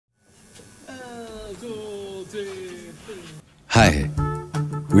Hi,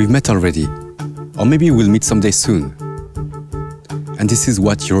 we've met already, or maybe we'll meet someday soon. And this is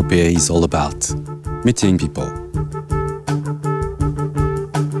what Europea is all about, meeting people.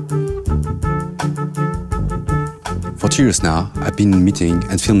 For 2 years now, I've been meeting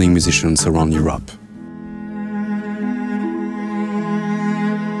and filming musicians around Europe.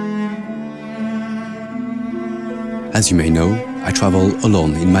 As you may know, I travel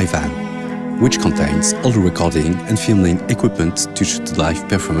alone in my van, which contains all the recording and filming equipment to shoot the live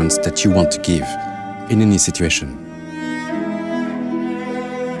performance that you want to give, in any situation.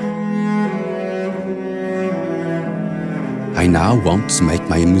 I now want to make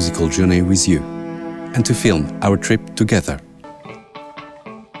my musical journey with you, and to film our trip together.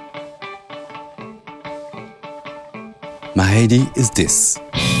 My idea is this.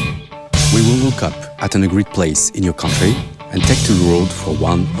 We will look up at an agreed place in your country and take to the road for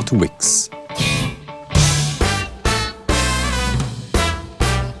 1 or 2 weeks.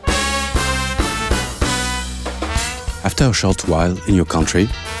 After a short while in your country,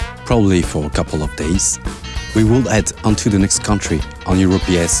 probably for a couple of days, we will head onto the next country on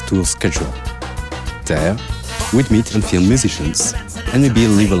Europea's tour schedule. There, we'd meet and film musicians, and maybe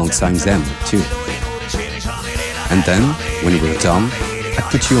live alongside them too. And then, when we're done, I'd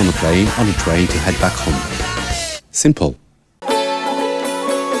put you on a plane or a train to head back home. Simple.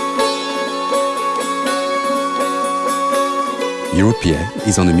 Europea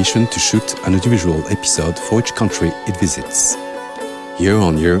is on a mission to shoot an individual episode for each country it visits. Year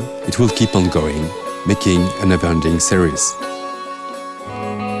on year, it will keep on going, making a never-ending series.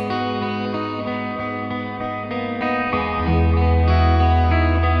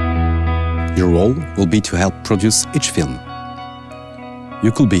 Your role will be to help produce each film.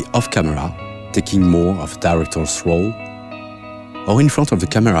 You could be off-camera, taking more of a director's role, or in front of the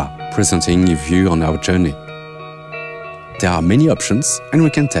camera, presenting your view on our journey. There are many options, and we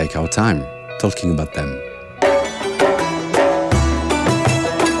can take our time talking about them.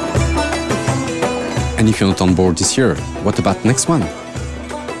 And if you're not on board this year, what about next one?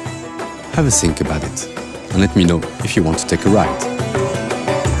 Have a think about it, and let me know if you want to take a ride.